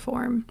 shape, or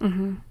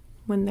form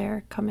when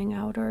they're coming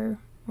out or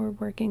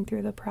working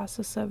through the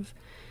process of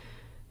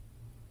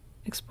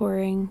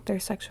exploring their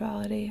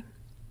sexuality.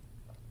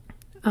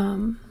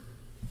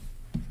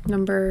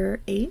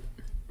 Number 8.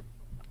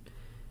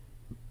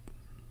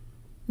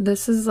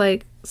 This is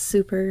like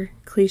super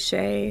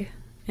cliche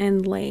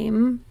and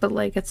lame, but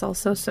like it's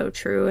also so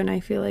true, and I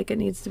feel like it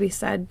needs to be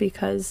said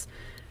because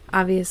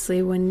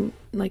obviously when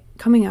like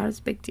coming out is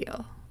a big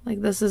deal.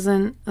 Like this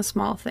isn't a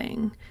small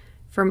thing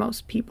for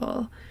most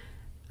people,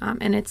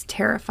 and it's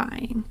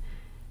terrifying,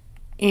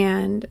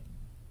 and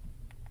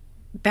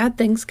bad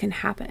things can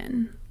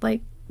happen.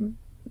 Like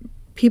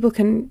people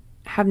can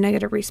have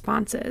negative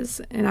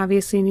responses, and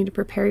obviously you need to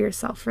prepare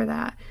yourself for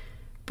that.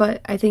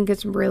 But I think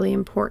it's really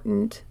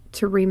important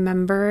to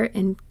remember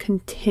and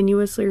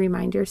continuously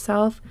remind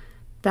yourself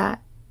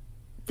that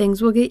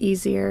things will get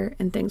easier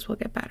and things will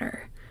get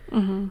better.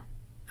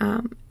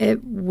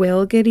 It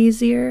will get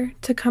easier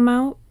to come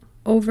out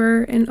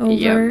over and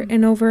over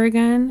and over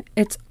again.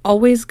 It's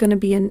always going to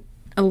be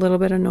a little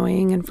bit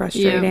annoying and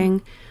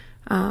frustrating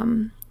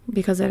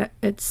because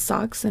it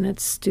sucks and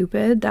it's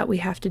stupid that we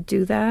have to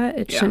do that.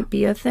 It shouldn't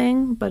be a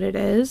thing, but it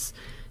is.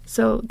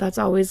 So that's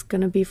always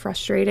going to be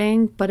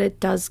frustrating, but it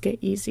does get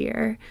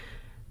easier.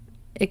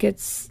 It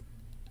gets,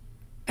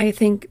 I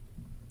think,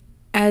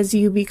 as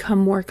you become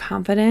more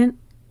confident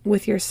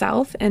with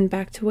yourself, and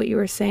back to what you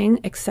were saying,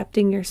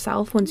 accepting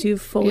yourself, once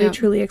you've fully,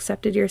 truly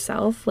accepted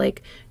yourself,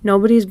 like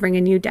nobody's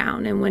bringing you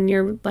down. And when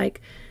you're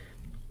like,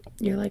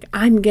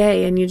 I'm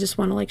gay, and you just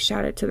want to like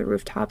shout it to the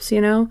rooftops, you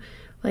know,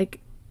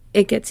 like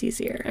it gets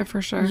easier. Yeah,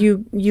 for sure.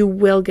 You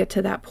will get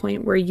to that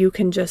point where you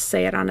can just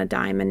say it on a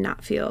dime and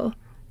not feel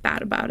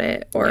bad about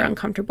it or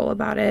uncomfortable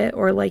about it,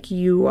 or like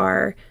you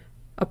are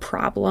a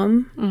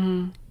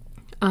problem.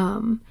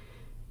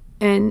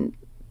 And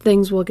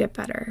things will get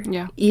better.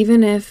 Yeah.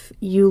 Even if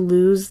you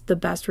lose the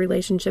best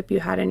relationship you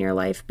had in your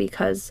life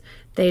because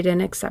they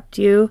didn't accept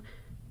you,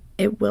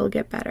 it will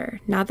get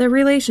better. Not the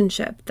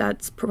relationship.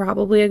 That's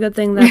probably a good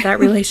thing that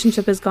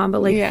relationship is gone,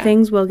 but like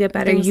things will get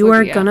better. You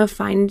are gonna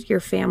find your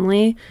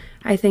family.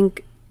 I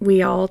think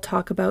we all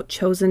talk about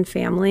chosen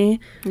family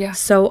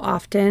so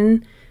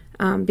often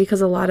because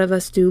a lot of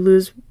us do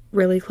lose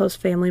really close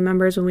family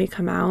members when we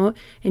come out,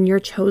 and your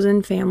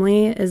chosen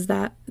family is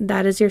that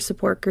is your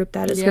support group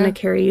that is going to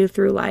carry you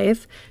through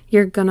life.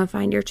 You're going to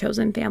find your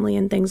chosen family,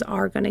 and things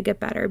are going to get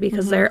better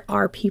because there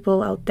are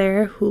people out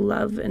there who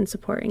love and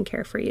support and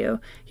care for you.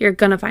 You're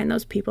going to find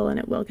those people, and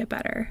it will get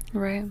better.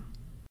 Right.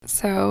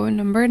 So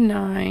number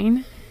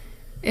 9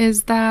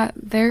 is that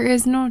there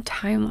is no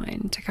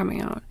timeline to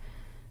coming out.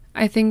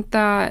 I think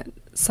that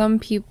some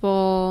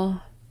people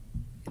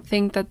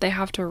think that they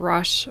have to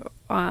rush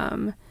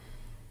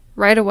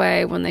right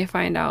away when they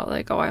find out,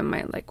 like, oh, I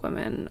might like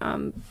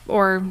women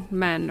or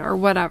men or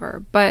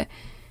whatever. But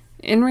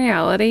in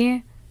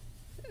reality,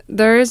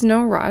 there is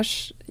no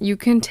rush. You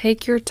can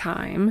take your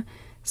time.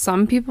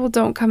 Some people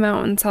don't come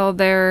out until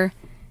they're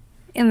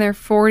in their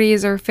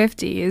 40s or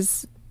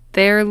 50s.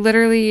 There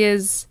literally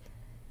is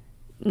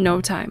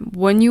no time.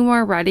 When you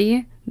are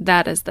ready,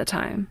 that is the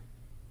time.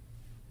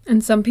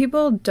 And some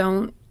people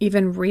don't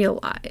even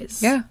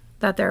realize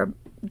that they're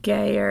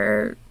gay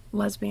or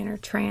lesbian or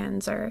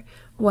trans or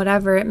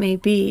whatever it may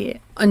be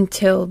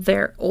until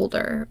they're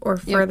older or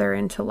further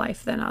into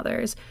life than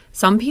others.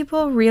 Some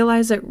people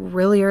realize it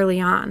really early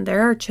on.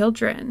 There are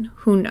children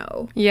who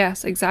know.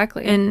 Yes,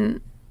 exactly.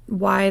 And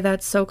why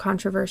that's so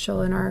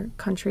controversial in our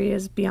country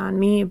is beyond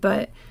me,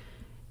 but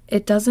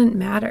it doesn't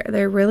matter.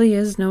 There really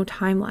is no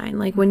timeline.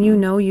 Like when you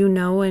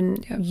know,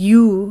 and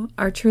you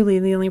are truly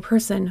the only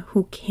person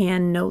who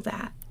can know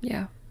that.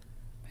 Yeah.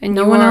 And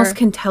no one else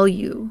can tell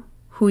you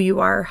who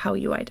you are, how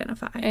you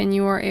identify. And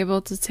you are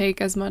able to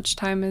take as much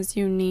time as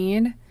you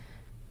need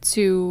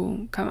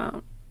to come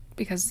out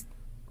because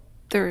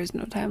there is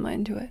no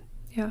timeline to it.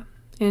 Yeah.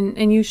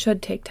 And you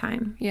should take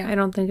time. Yeah. I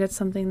don't think it's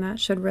something that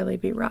should really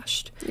be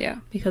rushed. Yeah.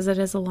 Because it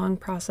is a long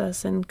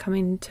process, and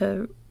coming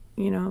to,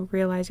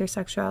 realize your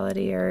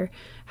sexuality or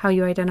how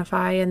you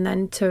identify, and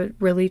then to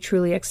really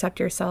truly accept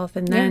yourself,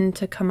 and then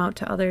to come out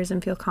to others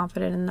and feel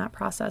confident in that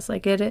process.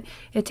 Like it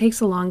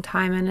takes a long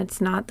time, and it's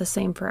not the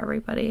same for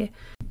everybody.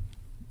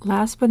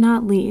 Last but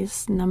not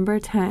least, number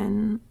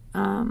 10,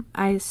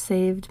 I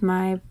saved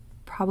my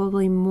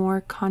probably more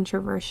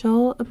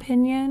controversial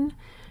opinion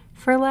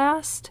for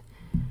last.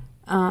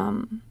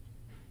 Some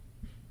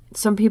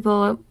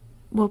people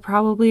will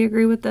probably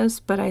agree with this,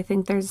 but I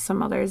think there's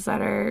some others that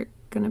are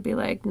going to be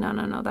like,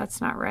 no, that's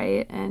not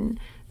right. And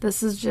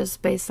this is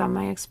just based on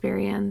my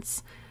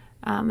experience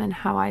and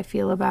how I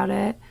feel about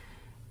it.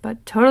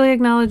 But totally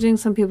acknowledging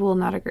some people will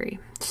not agree.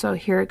 So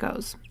here it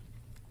goes.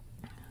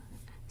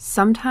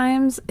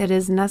 Sometimes it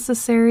is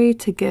necessary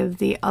to give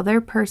the other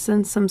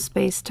person some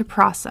space to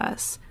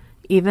process,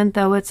 even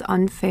though it's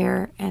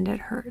unfair and it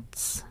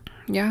hurts.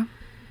 Yeah.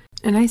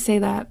 And I say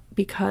that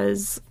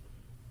because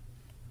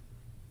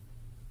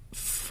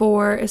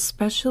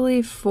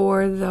especially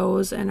for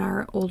those in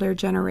our older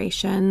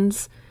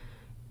generations,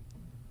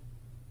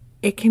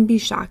 it can be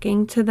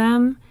shocking to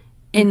them.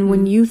 And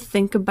when you don't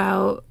think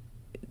about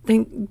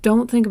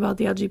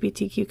the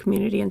LGBTQ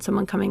community and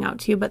someone coming out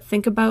to you, but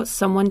think about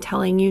someone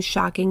telling you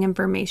shocking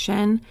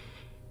information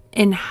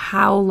and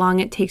how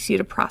long it takes you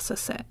to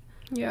process it.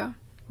 Yeah.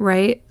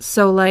 Right?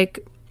 So,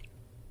 like,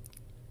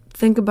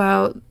 think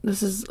about,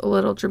 this is a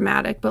little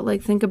dramatic, but,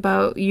 like, think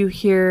about you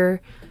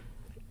hear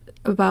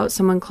about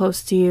someone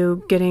close to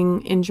you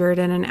getting injured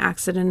in an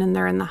accident and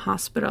they're in the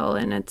hospital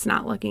and it's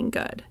not looking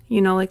good.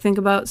 You know, like, think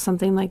about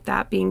something like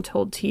that being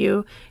told to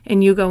you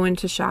and you go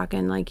into shock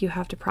and, like, you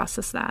have to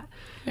process that.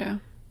 Yeah.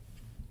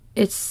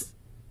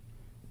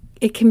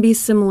 It can be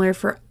similar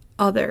for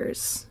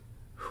others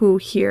who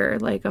hear,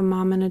 like, a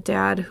mom and a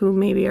dad who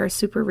maybe are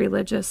super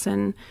religious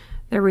and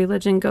their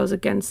religion goes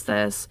against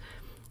this.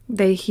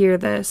 They hear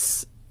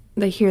that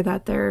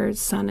their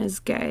son is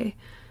gay.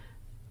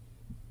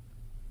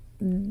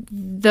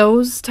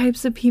 Those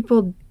types of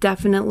people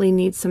definitely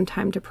need some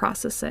time to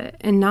process it.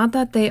 And not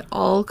that they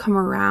all come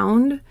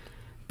around,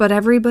 but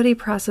everybody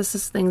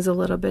processes things a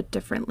little bit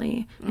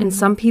differently. And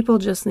some people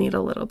just need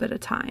a little bit of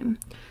time.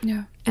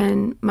 Yeah.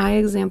 And my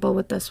example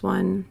with this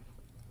one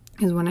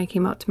is when I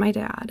came out to my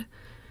dad,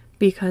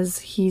 because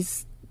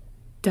he's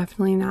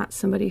definitely not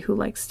somebody who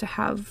likes to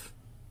have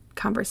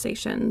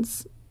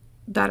conversations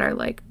that are,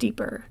 like,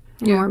 deeper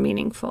and more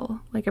meaningful.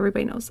 Like,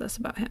 everybody knows this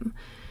about him.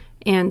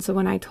 And so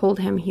when I told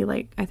him, he,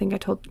 like, I think I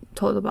told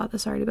about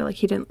this already, but, like,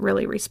 he didn't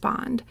really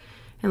respond.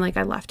 And, like,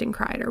 I left and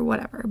cried or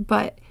whatever.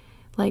 But,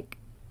 like,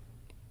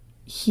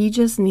 he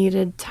just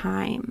needed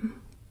time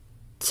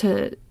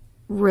to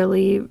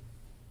really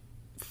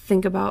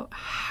think about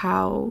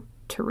how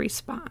to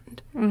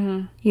respond.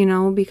 Mm-hmm. You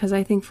know, because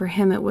I think for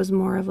him it was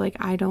more of, like,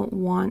 I don't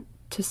want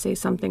to say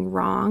something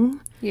wrong.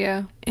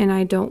 Yeah. And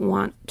I don't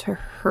want to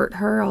hurt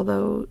her,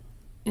 although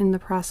in the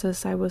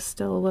process I was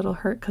still a little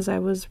hurt because I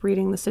was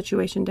reading the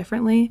situation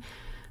differently.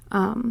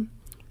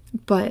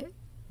 But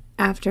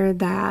after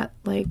that,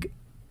 like,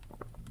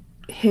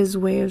 his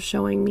way of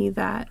showing me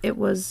that it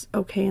was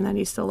okay and that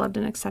he still loved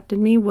and accepted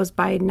me was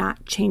by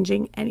not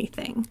changing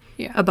anything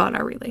about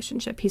our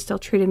relationship. He still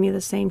treated me the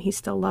same. He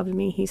still loved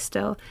me. He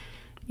still,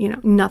 you know,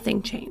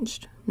 nothing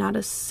changed. Not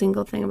a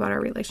single thing about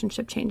our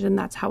relationship changed. And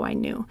that's how I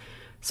knew.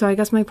 So I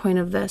guess my point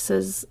of this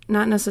is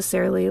not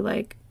necessarily,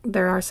 like,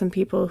 there are some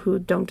people who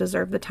don't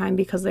deserve the time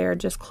because they are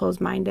just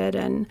closed-minded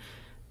and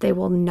they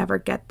will never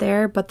get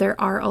there. But there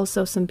are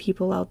also some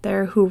people out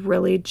there who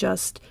really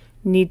just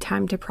need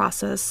time to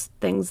process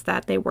things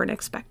that they weren't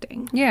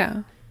expecting.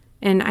 Yeah.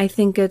 And I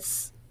think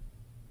it's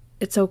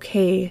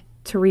okay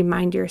to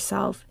remind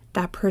yourself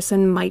that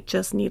person might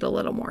just need a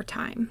little more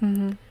time.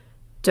 Mm-hmm.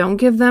 Don't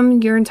give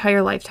them your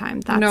entire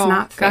lifetime. That's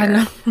not fair.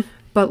 God, no.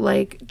 But,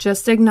 like,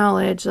 just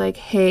acknowledge, like,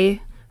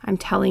 hey, I'm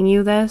telling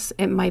you this.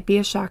 It might be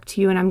a shock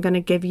to you, and I'm going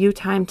to give you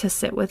time to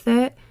sit with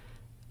it.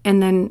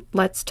 And then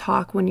let's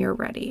talk when you're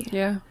ready.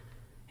 Yeah.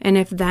 And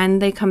if then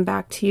they come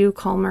back to you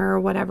calmer or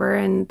whatever,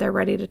 and they're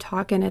ready to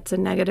talk and it's a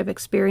negative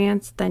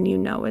experience, then you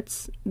know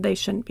they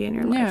shouldn't be in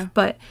your life. Yeah.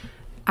 But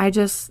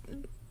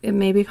it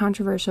may be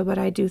controversial, but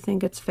I do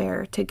think it's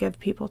fair to give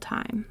people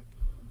time.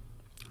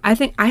 I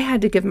think I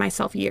had to give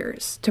myself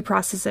years to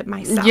process it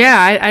myself.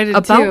 Yeah, I did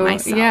about too.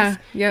 myself. Yeah.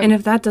 Yep. And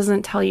if that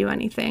doesn't tell you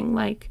anything,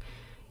 like,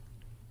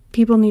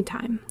 people need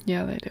time.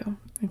 Yeah, they do.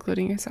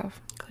 Including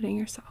yourself.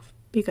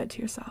 Be good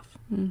to yourself.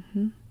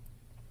 Mm-hmm.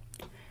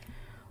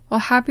 Well,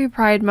 happy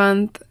Pride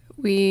Month.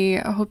 We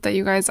hope that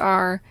you guys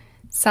are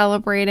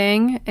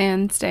celebrating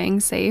and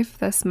staying safe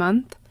this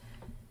month.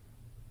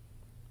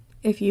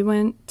 If you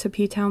went to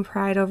P-Town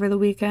Pride over the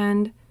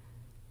weekend,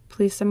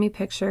 please send me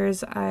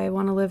pictures. I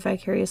want to live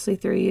vicariously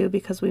through you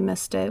because we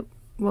missed it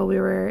while we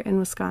were in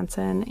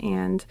Wisconsin,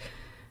 and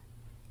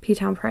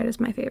P-Town Pride is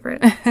my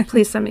favorite.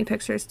 Please send me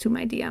pictures to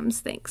my DMs.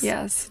 Thanks.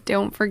 Yes.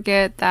 Don't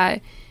forget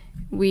that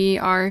we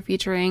are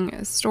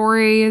featuring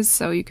stories,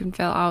 so you can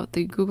fill out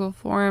the Google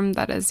form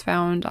that is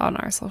found on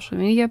our social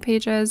media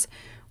pages.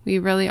 We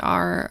really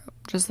are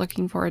just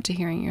looking forward to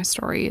hearing your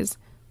stories.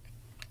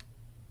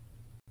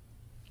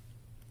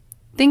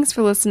 Thanks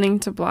for listening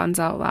to Blondes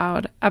Out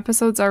Loud.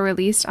 Episodes are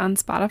released on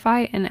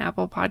Spotify and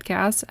Apple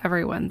Podcasts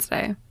every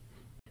Wednesday.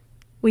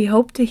 We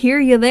hope to hear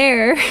you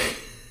there.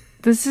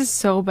 This is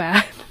so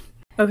bad.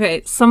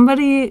 Okay,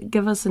 somebody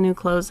give us a new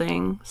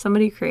closing.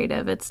 Somebody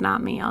creative. It's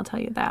not me, I'll tell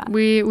you that.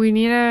 We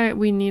need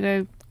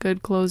a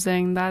good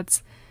closing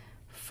that's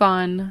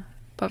fun.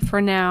 But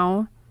for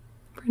now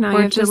you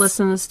have to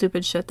listen to the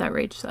stupid shit that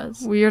Rach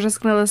says. We are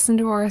just gonna listen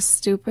to our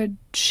stupid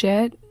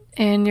shit,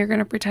 and you're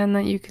gonna pretend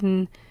that you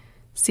can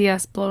see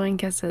us blowing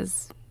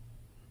kisses